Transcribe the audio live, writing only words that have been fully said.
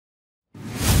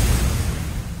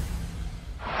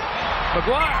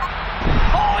Maguire.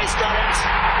 Oh, he's got it!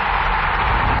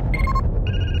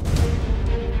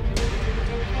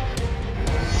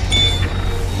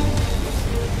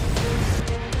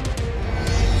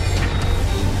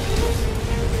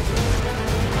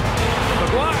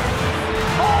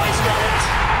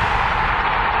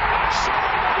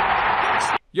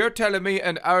 You're telling me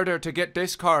in order to get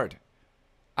this card,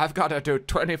 I've got to do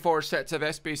 24 sets of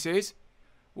SBCs?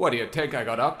 What do you think, I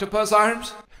got octopus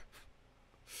arms?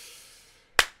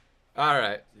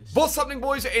 Alright. What's happening,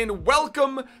 boys, and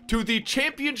welcome to the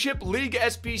Championship League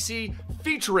SBC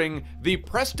featuring the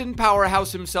Preston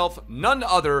powerhouse himself, none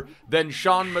other than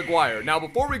Sean Maguire. Now,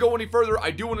 before we go any further,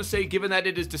 I do want to say, given that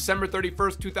it is December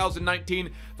 31st, 2019,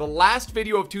 the last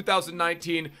video of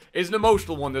 2019 is an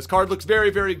emotional one. This card looks very,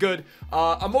 very good.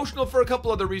 Emotional for a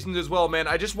couple other reasons as well, man.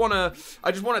 I just want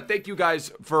to thank you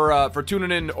guys for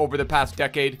tuning in over the past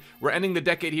decade. We're ending the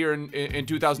decade here in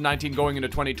 2019, going into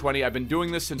 2020. I've been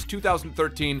doing this since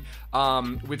 2013.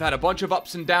 We've had a bunch of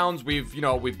ups and downs.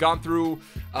 We've gone through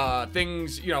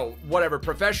things, whatever,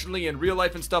 professionally and real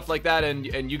life and stuff like that,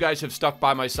 and you guys have stuck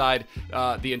by my side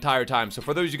the entire time. So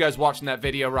for those of you guys watching that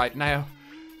video right now,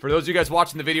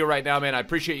 man, I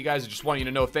appreciate you guys. I just want you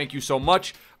to know, thank you so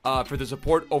much for the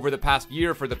support over the past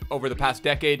year, over the past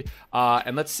decade,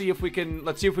 and let's see if we can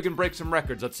break some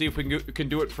records. Let's see if we can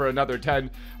do it for another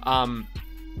 10.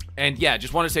 And yeah,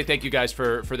 just want to say thank you guys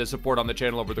for the support on the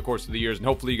channel over the course of the years, and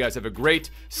hopefully you guys have a great,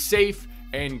 safe,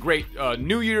 and great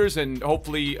New Year's, and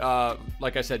hopefully,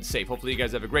 like I said, safe. Hopefully you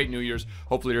guys have a great New Year's.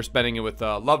 Hopefully you're spending it with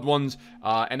loved ones,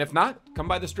 and if not, come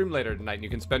by the stream later tonight and you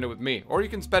can spend it with me, or you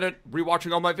can spend it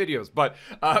rewatching all my videos. But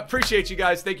appreciate you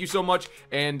guys. Thank you so much,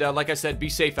 and like I said, be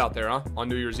safe out there, on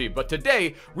New Year's Eve. But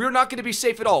today, we're not going to be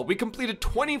safe at all. We completed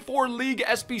 24 League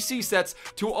SBC sets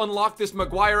to unlock this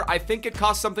Maguire. I think it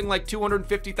cost something like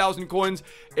 250,000 coins,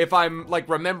 if I'm like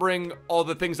remembering all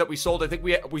the things that we sold. I think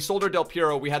we sold our Del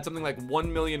Piero. We had something like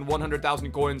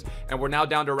 1,100,000 coins, and we're now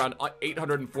down to around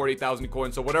 840,000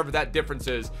 coins. So whatever that difference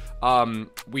is,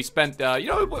 we spent,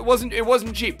 it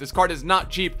wasn't cheap. This card is not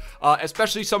cheap,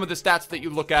 especially some of the stats that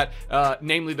you look at,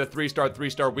 namely the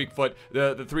 3-star weak foot,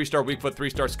 the 3-star weak foot,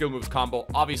 3-star skill moves combo.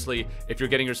 Obviously, if you're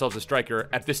getting yourselves a striker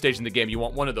at this stage in the game, you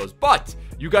want one of those. But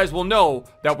you guys will know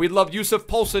that we loved Yusuf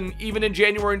Poulsen even in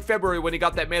January and February when he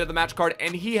got that man of the match card,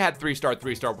 and he had 3-star.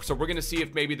 So we're gonna see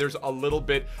if maybe there's a little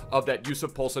bit of that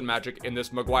Yusuf Poulsen magic in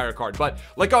this Maguire card. But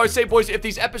like I always say, boys, if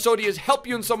these episodios help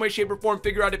you in some way, shape, or form,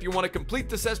 figure out if you want to complete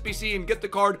this SBC and get the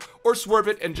card, or swerve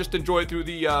it and just enjoy it through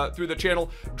the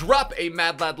channel, drop a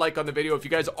mad lad like on the video. If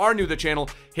you guys are new to the channel,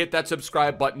 hit that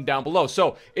subscribe button down below.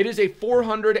 So it is a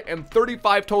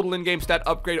 435 total in-game stat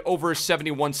upgrade over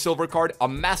 71 silver card, a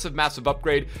massive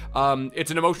upgrade.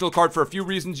 It's an emotional card for a few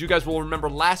reasons. You guys will remember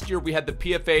last year we had the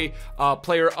PFA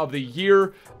Player of the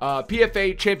Year,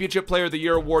 PFA Championship Player of the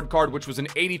Year award card, which was an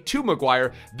 82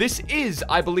 Maguire. This is,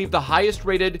 I believe, the highest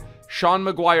rated Sean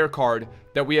Maguire card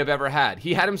that we have ever had.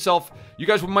 He had himself, you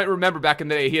guys might remember back in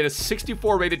the day, he had a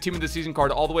 64 rated Team of the Season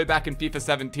card all the way back in FIFA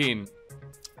 17.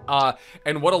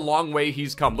 And what a long way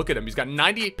he's come. Look at him. He's got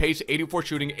 98 pace, 84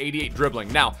 shooting, 88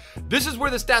 dribbling. Now, this is where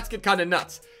the stats get kind of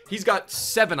nuts. He's got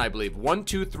 7, I believe. 1,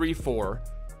 2, 3, 4,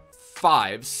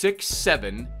 5, 6,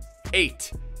 7,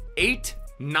 8. 8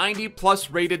 90+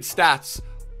 rated stats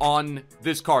on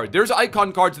this card. There's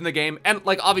icon cards in the game, and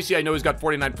like obviously I know he's got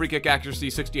 49 free kick accuracy,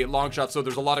 68 long shots, so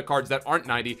there's a lot of cards that aren't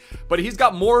 90, but he's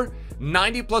got more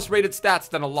 90+ rated stats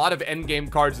than a lot of end game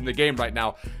cards in the game right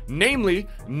now, namely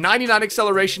 99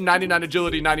 acceleration, 99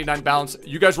 agility, 99 balance.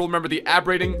 You guys will remember the ab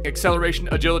rating, acceleration,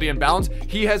 agility, and balance.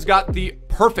 He has got the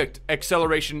perfect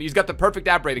acceleration. He's got the perfect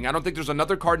ab rating. I don't think there's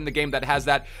another card in the game that has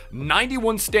that.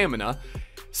 91 stamina,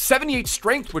 78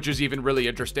 strength, which is even really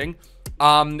interesting.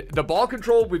 The ball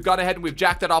control, we've gone ahead and we've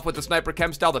jacked that off with the sniper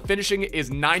chem style. The finishing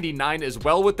is 99 as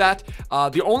well with that.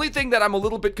 The only thing that I'm a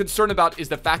little bit concerned about is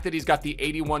the fact that he's got the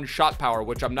 81 shot power,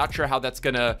 which I'm not sure how that's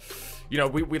gonna,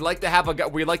 we like to have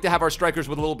our strikers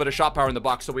with a little bit of shot power in the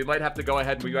box, so we might have to go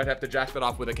ahead and we might have to jack that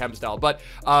off with a chem style. But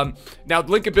now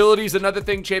linkability is another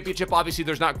thing. Championship, obviously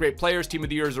there's not great players. Team of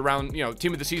the Year is around,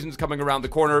 Team of the Season's coming around the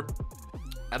corner,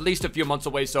 at least a few months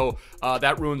away, so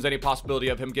that ruins any possibility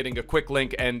of him getting a quick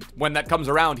link, and when that comes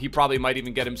around, he probably might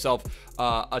even get himself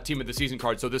a Team of the Season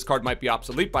card, so this card might be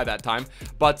obsolete by that time.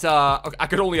 But I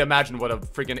could only imagine what a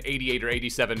freaking 88 or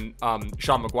 87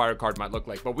 Sean Maguire card might look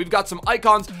like. But we've got some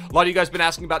icons. A lot of you guys been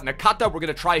asking about Nakata. We're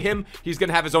gonna try him. He's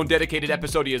gonna have his own dedicated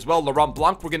episode as well. Laurent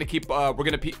Blanc, we're gonna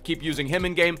keep using him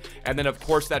in game, and then of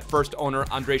course that first owner,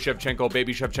 Andrei Shevchenko,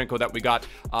 baby Shevchenko, that we got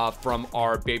from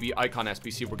our baby icon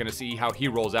SBC. We're gonna see how he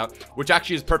rolls out, which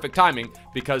actually is perfect timing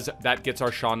because that gets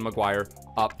our Sean Maguire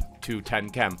up to 10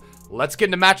 chem. Let's get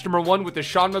into match number 1 with the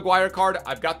Sean Maguire card.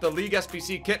 I've got the League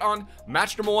SBC kit on.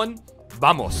 Match number 1,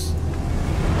 vamos.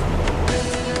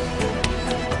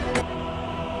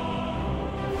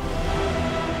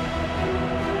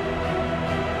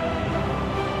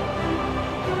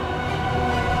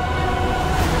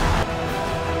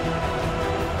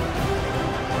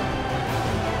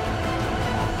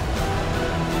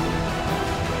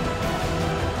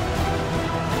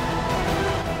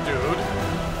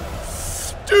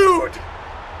 Dude!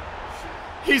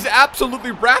 He's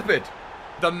absolutely rapid.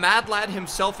 The Mad Lad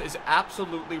himself is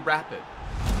absolutely rapid.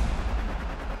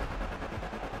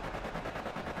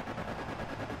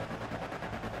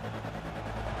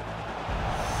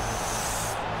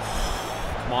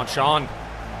 Come on, Sean.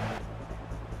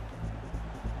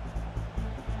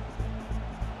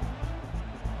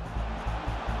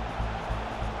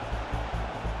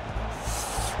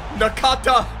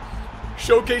 Nakata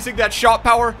showcasing that shot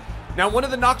power. Now, one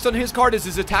of the knocks on his card is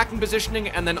his attacking positioning,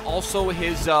 and then also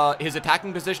his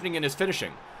attacking positioning and his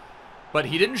finishing. But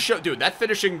he didn't show, dude. That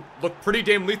finishing looked pretty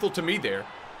damn lethal to me there,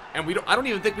 and I don't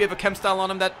even think we have a chem style on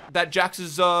him that Jax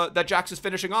is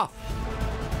finishing off.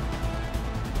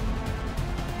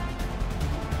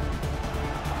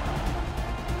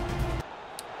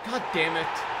 God damn it!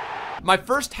 My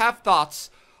first half thoughts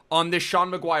on this Sean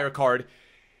Maguire card.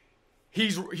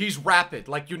 He's rapid.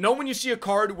 Like, you know when you see a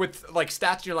card with, like,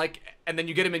 stats and you're like, and then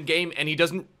you get him in game and he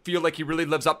doesn't feel like he really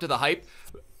lives up to the hype.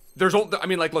 I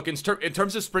mean, like, look, in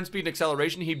terms of sprint speed and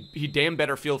acceleration, he damn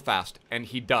better feel fast. And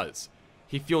he does.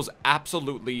 He feels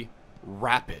absolutely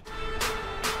rapid.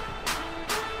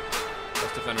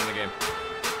 Best defender in the game.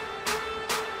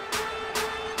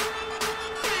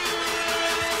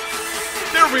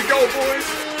 There we go,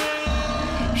 boys.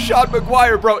 Sean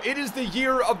Maguire, bro. It is the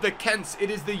year of the Kents.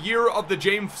 It is the year of the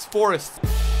James Forrests.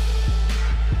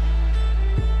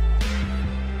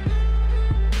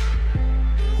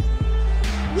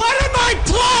 What am I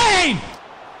playing?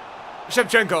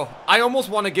 Shevchenko, I almost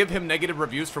want to give him negative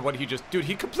reviews for what he just... Dude,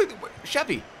 he completely...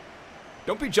 Chevy,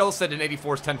 don't be jealous that an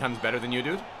 84 is 10 times better than you,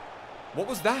 dude. What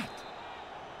was that?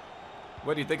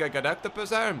 What, do you think I got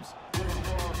octopus arms?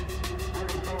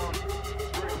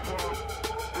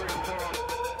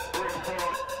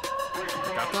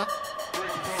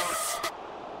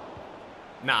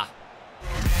 Nah.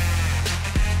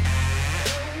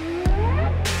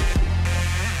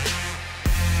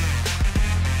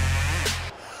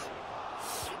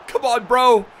 Come on,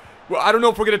 bro. Well, I don't know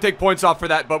if we're gonna take points off for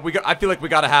that, but I feel like we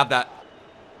gotta have that.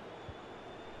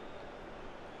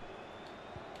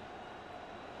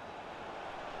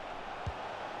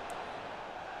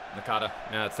 Nakata.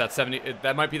 Yeah, it's that 70.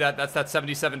 That might be that. That's that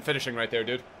 77 finishing right there,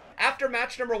 dude. After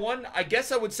match number 1, I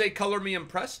guess I would say color me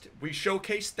impressed. We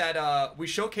showcased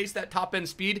that top end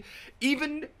speed.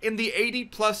 Even in the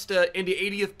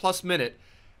 80th plus minute,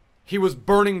 he was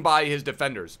burning by his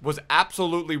defenders. Was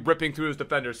absolutely ripping through his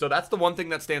defenders. So that's the one thing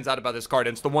that stands out about this card.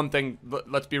 And it's the one thing,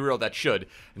 let's be real, that should.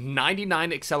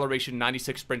 99 acceleration,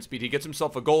 96 sprint speed. He gets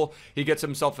himself a goal. He gets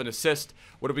himself an assist.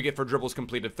 What do we get for dribbles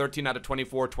completed? 13 out of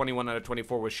 24, 21 out of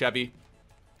 24 with Chevy.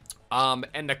 And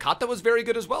Nakata was very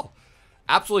good as well.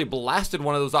 Absolutely blasted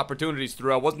one of those opportunities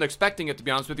through. I wasn't expecting it, to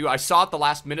be honest with you. I saw at the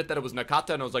last minute that it was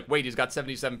Nakata, and I was like, wait, he's got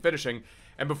 77 finishing.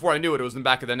 And before I knew it, it was in the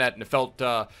back of the net, and it felt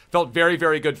very,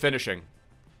 very good finishing.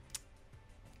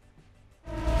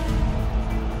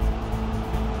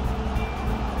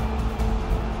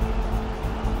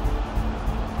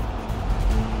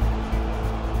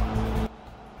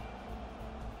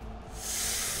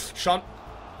 Sean.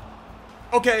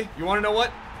 Okay, you want to know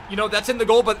what? You know, that's in the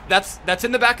goal, but that's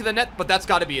in the back of the net, but that's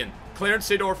got to be in. Clarence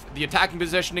Seedorf, the attacking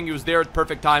positioning, he was there at the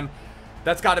perfect time.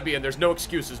 That's got to be in. There's no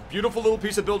excuses. Beautiful little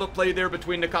piece of build-up play there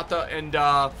between Nakata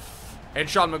and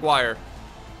Sean Maguire.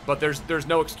 But there's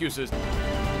no excuses.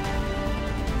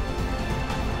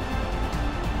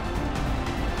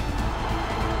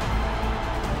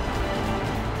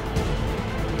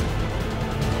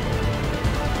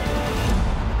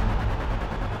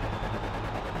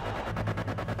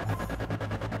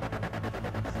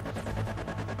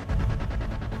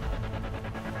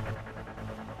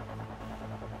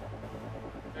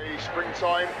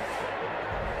 Springtime.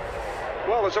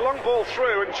 Well, there's a long ball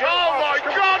through, and oh my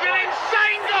God, an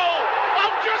insane goal!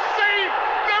 I've just seen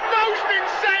the most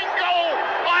insane goal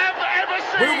I have ever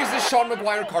seen. Where was this Sean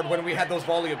Maguire card when we had those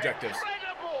volley objectives?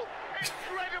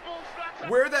 Incredible.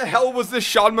 Where the hell was this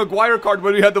Sean Maguire card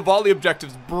when we had the volley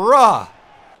objectives? Bruh!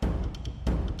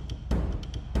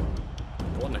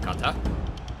 Go on, Nakata.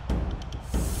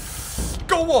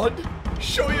 Go on!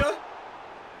 Show ya!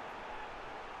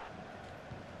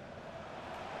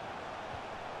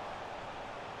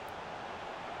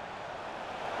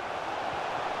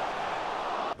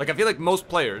 Like, I feel like most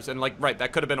players, and like, right,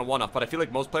 that could have been a one-off, but I feel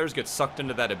like most players get sucked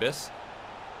into that abyss.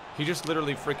 He just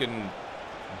literally freaking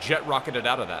jet rocketed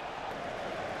out of that.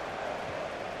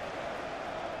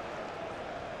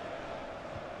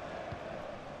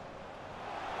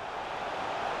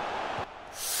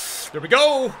 There we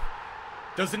go.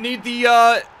 Doesn't need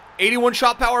the 81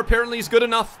 shot power. Apparently he's good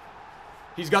enough.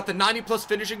 He's got the 90 plus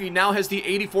finishing. He now has the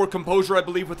 84 composure, I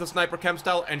believe, with the sniper chem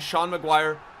style. And Sean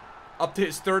Maguire up to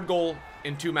his 3rd goal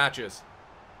in 2 matches.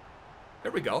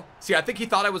 There we go. See, I think he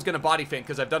thought I was going to body feint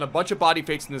because I've done a bunch of body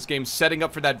feints in this game setting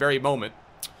up for that very moment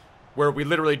where we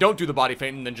literally don't do the body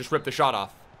feint and then just rip the shot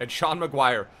off. And Sean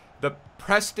Maguire, the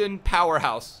Preston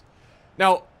powerhouse.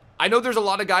 Now, I know there's a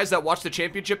lot of guys that watch the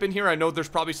championship in here. I know there's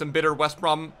probably some bitter West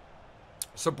Brom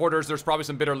supporters. There's probably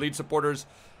some bitter Leeds supporters.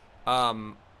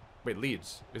 Wait,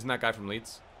 Leeds. Isn't that guy from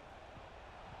Leeds?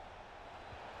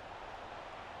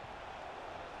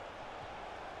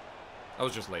 That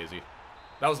was just lazy.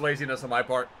 That was laziness on my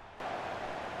part.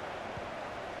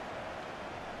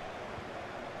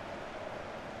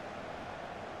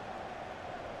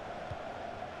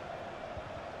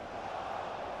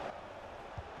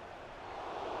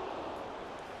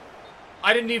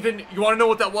 I didn't even... You want to know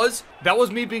what that was? That was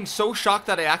me being so shocked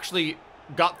that I actually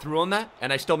got through on that,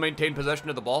 and I still maintained possession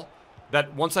of the ball,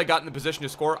 that once I got in the position to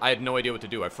score, I had no idea what to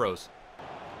do. I froze.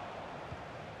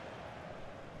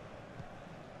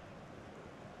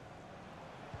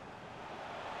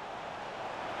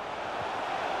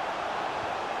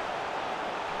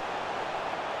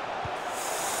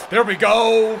 There we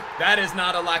go. That is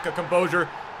not a lack of composure.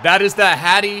 That is the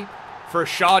Hattie for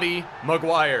Shoddy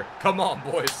Maguire. Come on,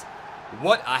 boys.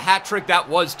 What a hat trick that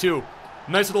was, too.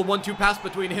 Nice little 1-2 pass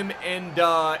between him and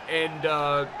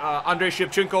Andrei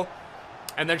Shevchenko.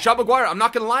 And then Sean Maguire, I'm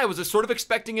not going to lie, I was sort of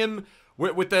expecting him,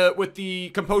 with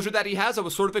the composure that he has, I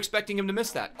was sort of expecting him to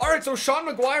miss that. All right, so Sean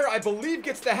Maguire, I believe,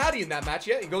 gets the Hattie in that match.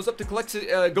 Yeah, he goes up to collect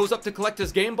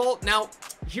his game ball. Now,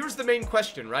 here's the main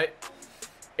question, right?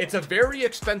 It's a very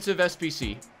expensive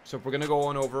SBC. So if we're going to go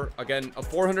on over, again, a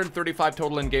 435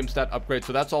 total in-game stat upgrade,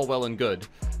 so that's all well and good.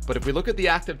 But if we look at the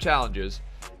active challenges,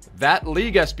 that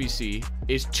League SBC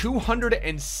is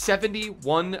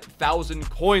 271,000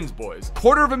 coins, boys.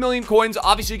 250,000 coins.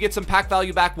 Obviously, you get some pack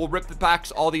value back. We'll rip the packs,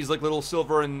 all these like little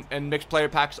silver and mixed player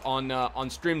packs on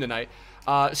stream tonight.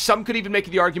 Some could even make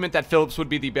the argument that Phillips would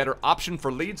be the better option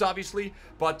for Leeds, obviously.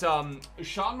 But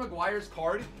Sean Maguire's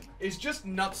card is just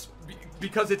nuts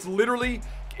because it literally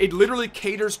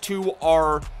caters to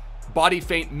our body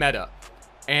feint meta.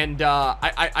 And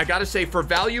I gotta say, for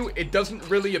value, it doesn't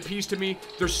really appease to me.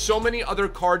 There's so many other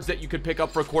cards that you could pick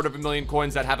up for 250,000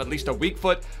 coins that have at least a weak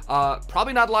foot.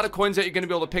 Probably not a lot of coins that you're going to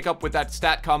be able to pick up with that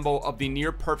stat combo of the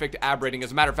near perfect ab rating.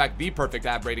 As a matter of fact, the perfect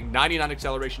ab rating, 99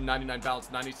 acceleration, 99 balance,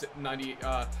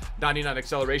 99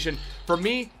 acceleration. For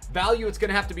me, value, it's going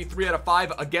to have to be 3 out of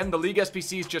 5. Again, the League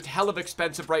SBC is just hell of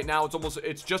expensive right now.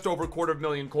 It's just over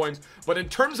 250,000 coins. But in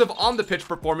terms of on the pitch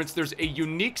performance, there's a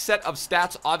unique set of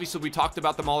stats. Obviously, we talked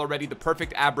about them all already. The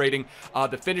perfect ab rating,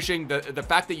 the finishing, the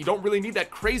fact that you don't really need that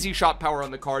crazy shot power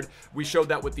on the card. We showed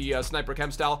that with the sniper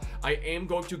chem style. I am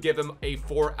going to give him a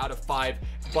 4 out of 5.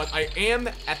 But I am,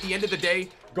 at the end of the day,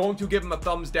 going to give him a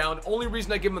thumbs down. Only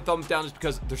reason I give him a thumbs down is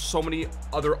because there's so many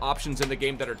other options in the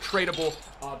game that are tradable,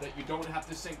 that you don't have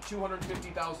to sink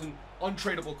 250,000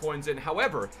 untradeable coins in.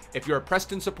 However, if you're a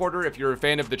Preston supporter, if you're a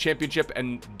fan of the championship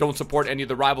and don't support any of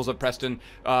the rivals of Preston,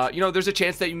 you know, there's a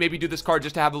chance that you maybe do this card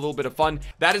just to have a little bit of fun.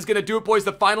 That is going to do it, boys.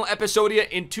 The final episodia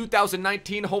in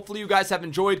 2019. Hopefully you guys have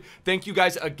enjoyed. Thank you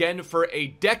guys again for a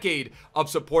decade of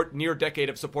support, near decade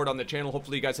of support on the channel.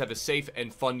 Hopefully you guys have a safe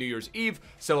and fun New Year's Eve.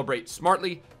 Celebrate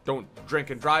smartly. Don't drink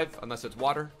and drive unless it's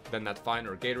water, then that's fine,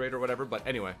 or Gatorade or whatever. But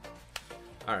anyway,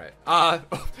 all right,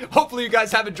 hopefully you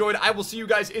guys have enjoyed. I will see you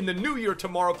guys in the new year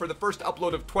tomorrow for the first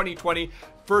upload of 2020,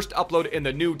 first upload in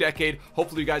the new decade.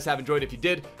 Hopefully you guys have enjoyed. If you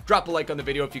did, drop a like on the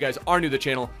video. If you guys are new to the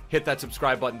channel, hit that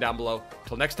subscribe button down below.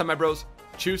 Till next time, my bros,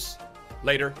 tschüss,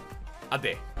 later,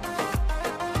 ade.